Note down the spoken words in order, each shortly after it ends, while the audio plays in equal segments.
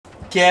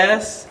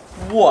Guess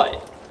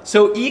what?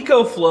 So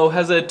Ecoflow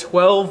has a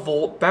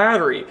 12-volt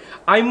battery.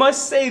 I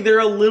must say they're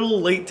a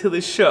little late to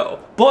the show,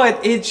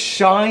 but it's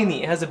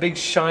shiny. It has a big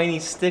shiny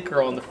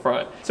sticker on the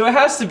front. So it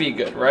has to be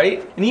good,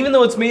 right? And even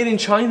though it's made in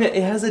China,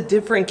 it has a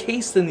different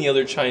case than the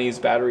other Chinese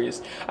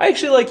batteries. I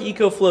actually like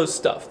Ecoflow's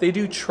stuff. They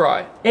do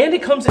try. And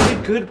it comes at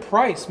a good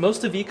price.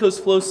 Most of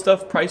Ecoflow's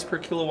stuff price per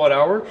kilowatt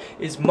hour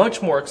is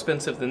much more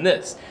expensive than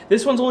this.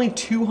 This one's only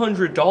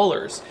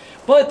 $200.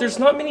 But there's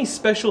not many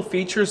special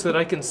features that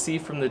I can see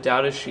from the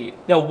data sheet.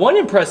 Now, one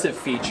impressive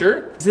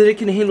feature is that it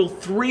can handle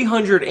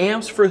 300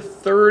 amps for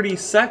 30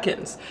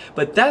 seconds.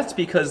 But that's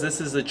because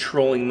this is a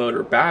trolling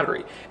motor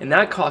battery, and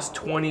that costs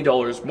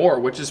 $20 more,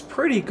 which is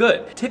pretty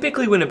good.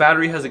 Typically, when a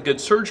battery has a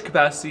good surge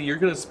capacity, you're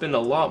gonna spend a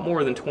lot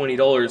more than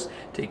 $20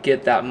 to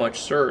get that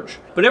much surge.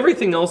 But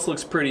everything else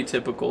looks pretty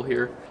typical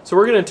here. So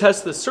we're gonna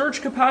test the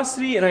surge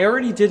capacity, and I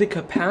already did a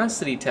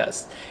capacity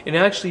test, and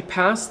actually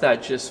passed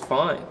that just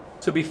fine.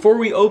 So before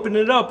we open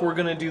it up, we're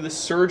gonna do the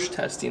surge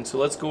testing. So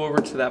let's go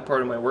over to that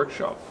part of my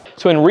workshop.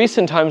 So in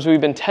recent times,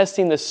 we've been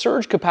testing the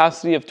surge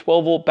capacity of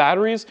 12-volt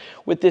batteries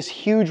with this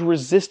huge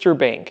resistor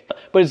bank.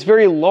 But it's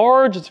very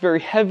large, it's very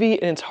heavy,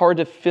 and it's hard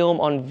to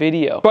film on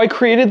video. So I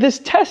created this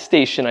test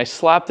station. I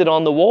slapped it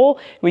on the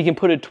wall. We can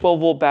put a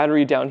 12-volt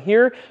battery down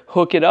here,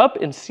 hook it up,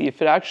 and see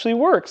if it actually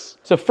works.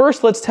 So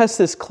first, let's test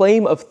this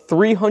claim of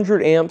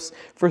 300 amps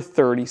for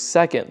 30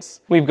 seconds.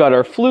 We've got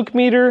our fluke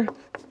meter.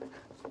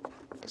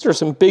 These are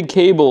some big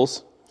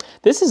cables.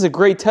 This is a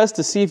great test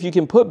to see if you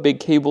can put big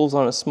cables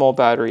on a small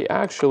battery,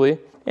 actually.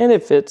 And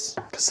it fits,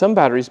 because some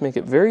batteries make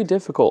it very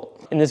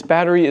difficult. And this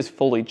battery is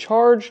fully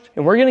charged,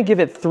 and we're gonna give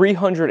it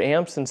 300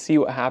 amps and see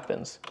what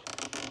happens.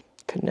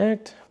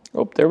 Connect.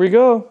 Oh, there we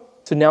go.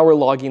 So now we're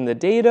logging the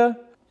data.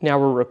 Now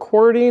we're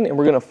recording, and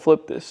we're gonna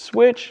flip this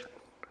switch.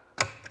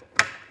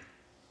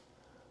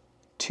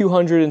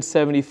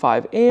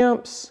 275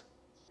 amps,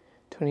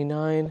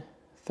 29,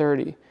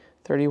 30,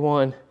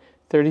 31,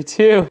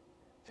 32,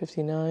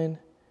 59,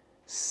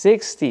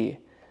 60,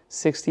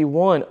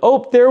 61.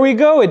 Oh, there we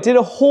go. It did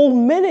a whole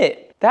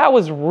minute. That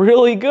was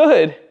really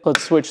good.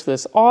 Let's switch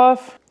this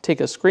off.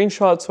 Take a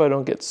screenshot so I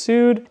don't get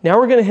sued. Now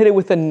we're gonna hit it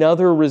with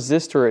another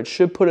resistor. It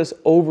should put us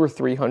over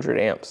 300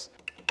 amps.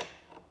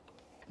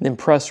 Then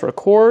press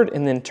record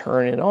and then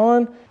turn it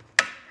on.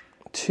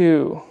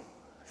 2,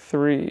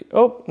 3.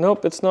 Oh,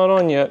 nope, it's not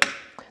on yet.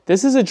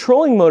 This is a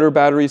trolling motor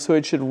battery, so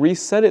it should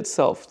reset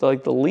itself to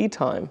like the lead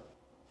time.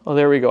 Oh,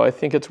 there we go. I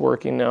think it's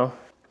working now.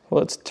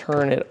 Let's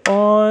turn it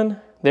on.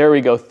 There we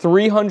go.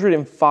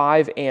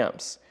 305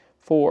 amps.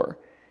 4,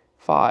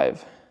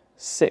 5,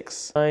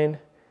 6, 9,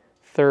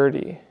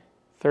 30,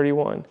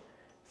 31,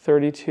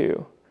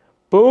 32.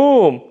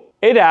 Boom!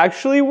 It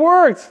actually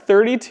worked,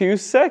 32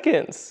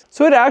 seconds.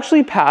 So it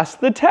actually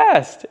passed the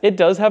test. It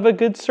does have a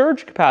good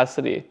surge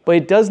capacity, but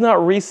it does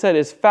not reset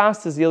as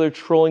fast as the other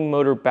trolling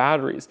motor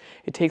batteries.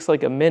 It takes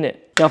like a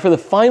minute. Now for the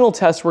final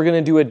test, we're gonna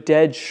do a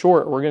dead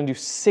short. We're gonna do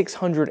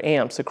 600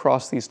 amps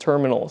across these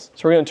terminals.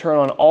 So we're gonna turn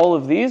on all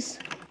of these,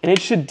 and it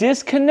should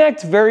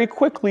disconnect very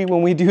quickly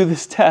when we do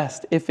this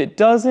test. If it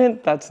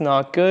doesn't, that's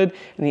not good,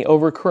 and the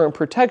overcurrent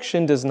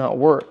protection does not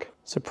work.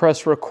 So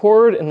press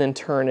record and then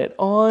turn it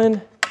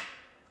on.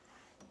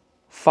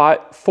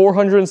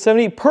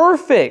 470,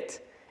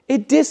 perfect.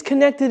 It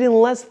disconnected in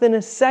less than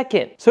a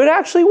second. So it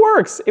actually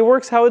works. It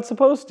works how it's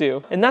supposed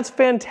to. And that's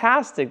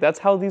fantastic. That's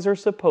how these are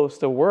supposed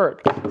to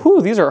work.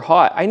 Whew, these are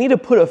hot. I need to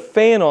put a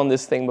fan on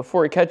this thing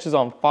before it catches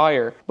on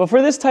fire. But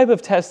for this type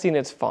of testing,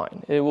 it's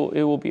fine. It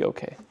will be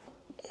okay.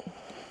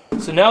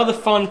 So now the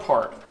fun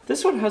part.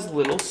 This one has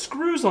little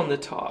screws on the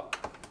top.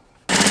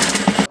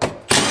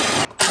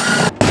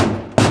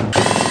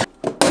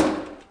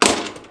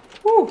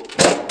 Whew.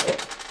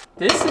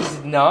 This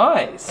is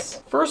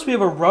nice. First, we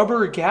have a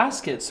rubber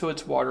gasket, so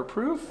it's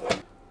waterproof.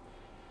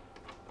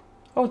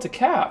 Oh, it's a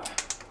cap.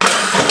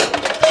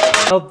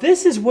 Now,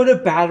 this is what a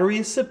battery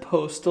is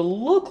supposed to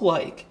look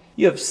like.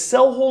 You have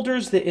cell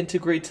holders that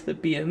integrate to the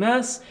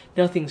BMS.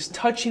 Nothing's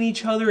touching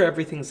each other.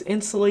 Everything's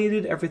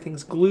insulated.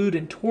 Everything's glued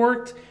and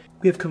torqued.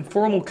 We have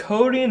conformal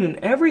coating, and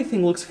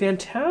everything looks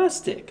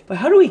fantastic. But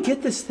how do we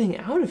get this thing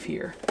out of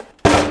here?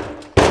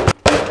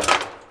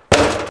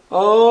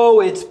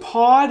 Oh, it's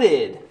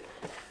potted.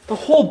 The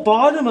whole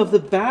bottom of the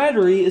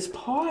battery is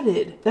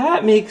potted.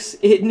 That makes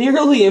it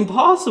nearly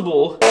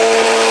impossible.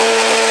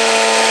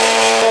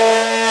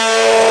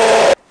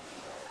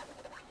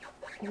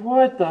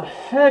 What the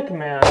heck,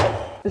 man?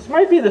 This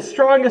might be the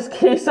strongest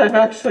case I've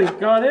actually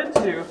got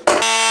into.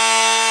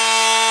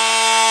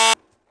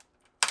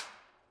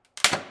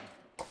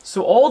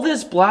 So all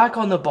this black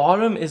on the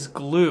bottom is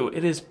glue.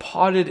 It is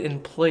potted in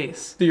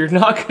place. So you're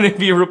not gonna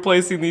be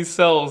replacing these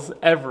cells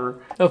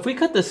ever. Now if we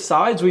cut the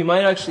sides, we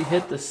might actually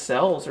hit the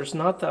cells. There's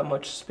not that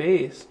much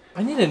space.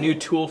 I need a new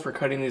tool for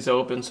cutting these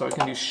open so I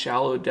can do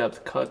shallow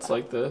depth cuts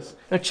like this.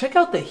 Now check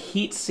out the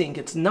heat sink.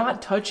 It's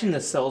not touching the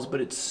cells, but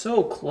it's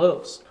so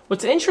close.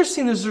 What's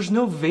interesting is there's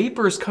no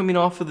vapors coming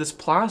off of this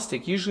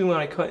plastic. Usually when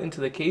I cut into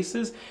the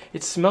cases,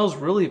 it smells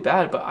really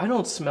bad, but I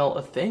don't smell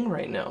a thing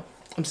right now.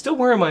 I'm still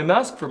wearing my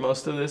mask for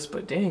most of this,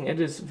 but dang, it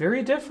is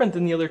very different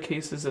than the other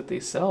cases that they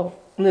sell.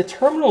 And the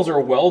terminals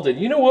are welded.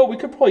 You know what? We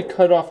could probably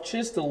cut off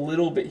just a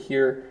little bit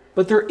here,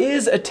 but there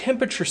is a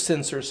temperature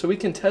sensor, so we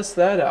can test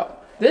that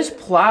out. This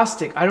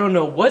plastic, I don't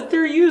know what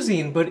they're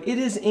using, but it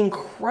is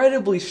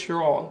incredibly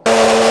strong.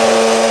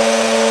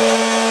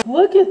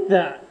 Look at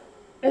that.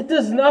 It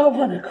does not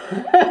want to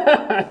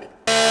crack.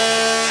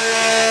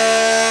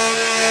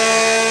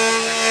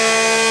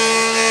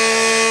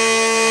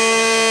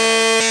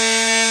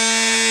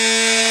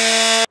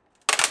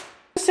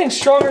 This thing's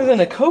stronger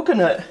than a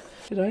coconut.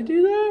 Did I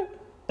do that?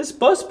 This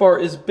bus bar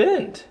is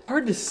bent.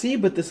 Hard to see,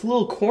 but this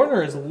little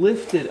corner is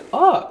lifted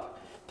up.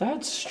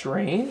 That's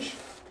strange.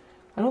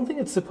 I don't think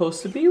it's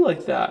supposed to be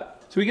like that.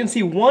 So we can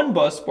see one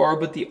bus bar,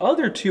 but the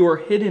other two are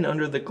hidden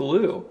under the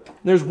glue.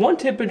 There's one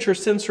temperature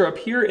sensor up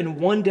here and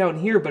one down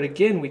here, but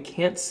again, we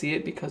can't see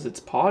it because it's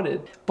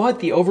potted. But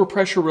the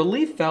overpressure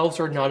relief valves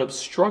are not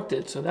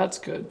obstructed, so that's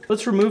good.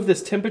 Let's remove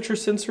this temperature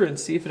sensor and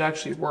see if it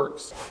actually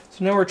works.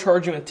 So now we're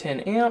charging with 10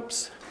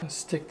 amps. Let's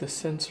stick the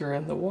sensor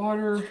in the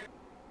water.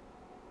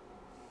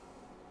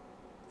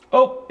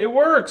 Oh, it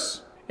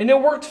works. And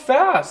it worked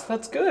fast,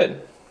 that's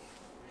good.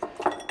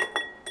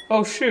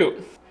 Oh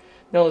shoot.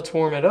 Now let's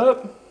warm it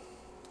up.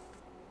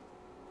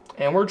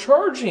 And we're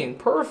charging,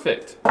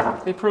 perfect.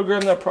 They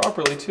programmed that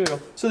properly too.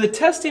 So the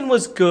testing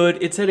was good,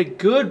 it's at a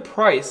good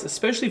price,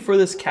 especially for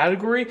this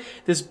category.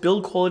 This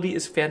build quality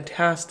is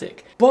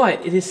fantastic,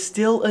 but it is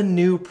still a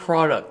new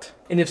product.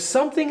 And if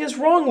something is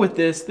wrong with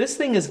this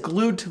thing is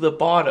glued to the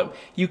bottom.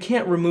 You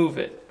can't remove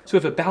it. So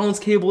if a balance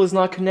cable is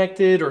not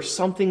connected or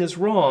something is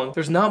wrong,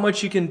 there's not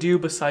much you can do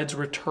besides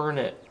return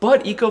it.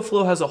 But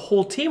Ecoflow has a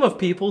whole team of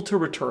people to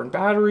return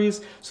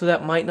batteries, so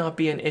that might not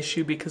be an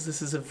issue because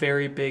this is a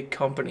very big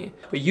company.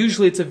 But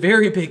usually it's a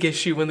very big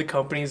issue when the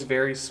company is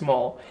very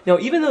small. Now,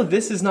 even though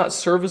this is not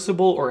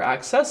serviceable or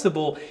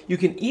accessible, you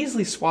can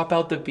easily swap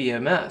out the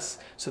BMS,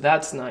 so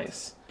that's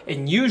nice.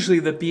 And usually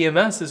the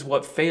BMS is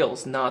what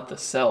fails, not the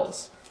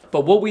cells.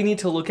 But what we need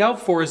to look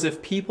out for is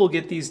if people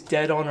get these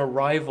dead on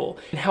arrival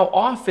and how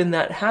often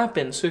that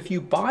happens. So if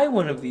you buy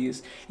one of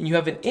these and you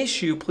have an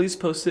issue, please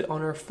post it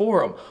on our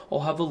forum. I'll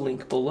have a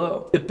link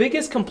below. The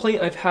biggest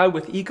complaint I've had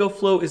with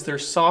Ecoflow is their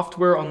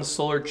software on the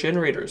solar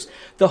generators.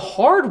 The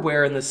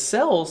hardware and the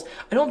cells,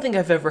 I don't think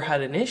I've ever had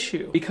an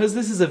issue. Because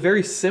this is a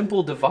very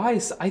simple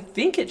device, I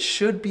think it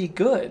should be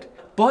good.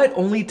 But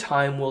only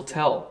time will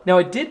tell. Now,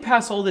 it did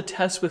pass all the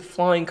tests with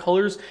flying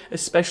colors,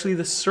 especially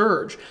the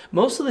surge.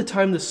 Most of the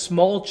time, the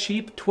small,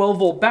 cheap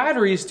 12-volt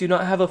batteries do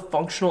not have a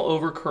functional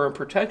overcurrent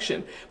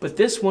protection, but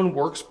this one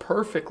works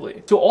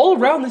perfectly. So all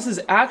around, this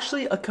is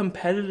actually a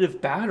competitive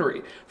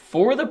battery.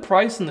 For the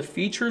price and the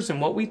features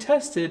and what we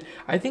tested,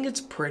 I think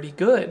it's pretty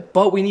good.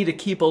 But we need to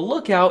keep a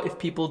lookout if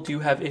people do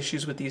have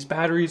issues with these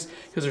batteries,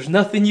 because there's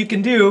nothing you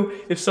can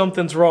do if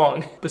something's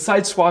wrong.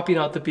 Besides swapping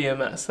out the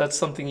BMS, that's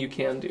something you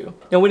can do.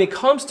 Now, when it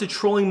comes to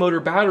trolling motor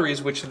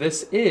batteries, which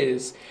this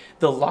is,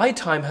 the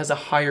lifetime has a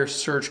higher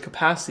surge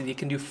capacity. It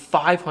can do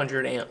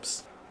 500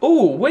 amps.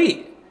 Oh,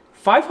 wait.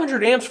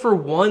 500 amps for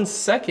 1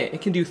 second. It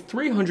can do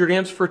 300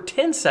 amps for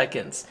 10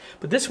 seconds.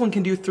 But this one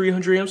can do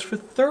 300 amps for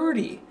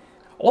 30.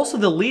 Also,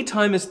 the lead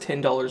time is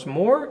 $10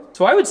 more.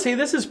 So I would say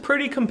this is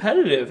pretty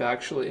competitive,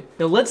 actually.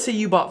 Now, let's say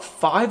you bought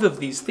 5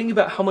 of these. Think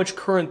about how much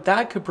current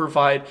that could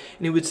provide,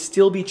 and it would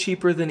still be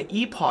cheaper than an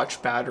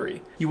ePOCH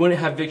battery. You wouldn't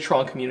have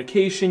Victron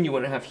communication, you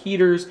wouldn't have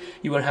heaters,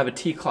 you wouldn't have a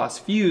T-class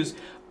fuse.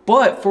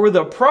 But for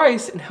the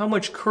price and how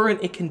much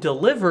current it can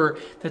deliver,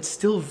 that's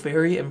still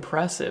very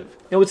impressive.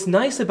 Now, what's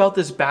nice about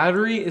this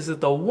battery is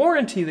that the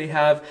warranty they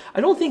have,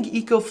 I don't think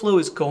Ecoflow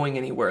is going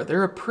anywhere.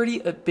 They're a pretty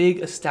big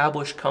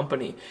established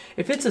company.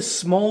 If it's a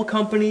small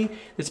company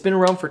that's been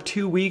around for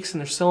 2 weeks and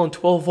they're selling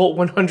 12-volt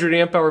 100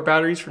 amp hour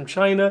batteries from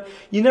China,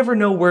 you never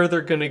know where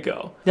they're gonna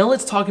go. Now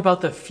let's talk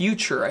about the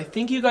future. I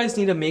think you guys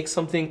need to make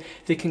something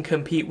that can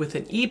compete with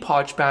an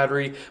ePOCH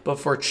battery, but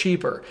for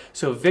cheaper.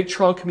 So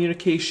Victron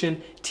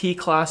communication,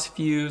 T-class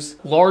fuse,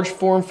 large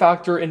form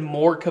factor, and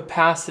more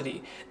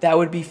capacity. That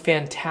would be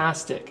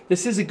fantastic.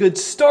 This is a good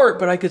start,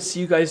 but I could see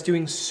you guys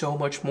doing so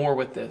much more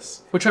with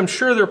this, which I'm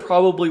sure they're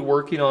probably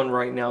working on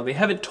right now. They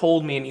haven't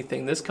told me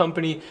anything. This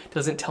company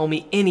doesn't tell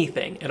me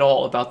anything at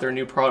all about their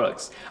new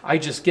products. I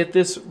just get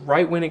this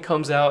right when it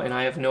comes out and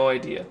I have no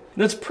idea.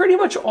 And that's pretty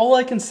much all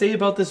I can say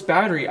about this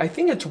battery. I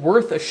think it's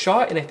worth a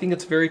shot and I think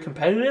it's very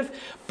competitive,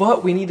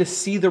 but we need to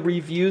see the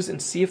reviews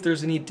and see if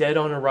there's any dead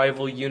on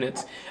arrival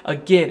units.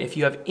 Again, if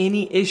you have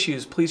any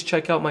issues, please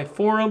check out my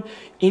forum.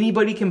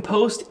 Anybody can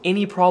post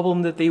any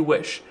problem that they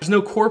wish. There's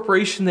no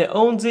corporation that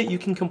owns it. You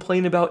can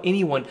complain about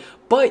anyone,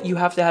 but you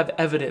have to have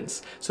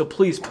evidence. So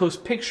please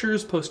post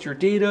pictures, post your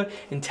data,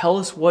 and tell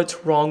us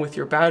what's wrong with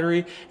your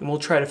battery, and we'll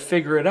try to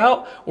figure it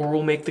out, or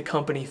we'll make the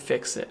company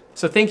fix it.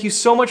 So thank you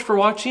so much for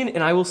watching,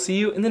 and I will see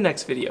you in the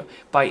next video.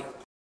 Bye.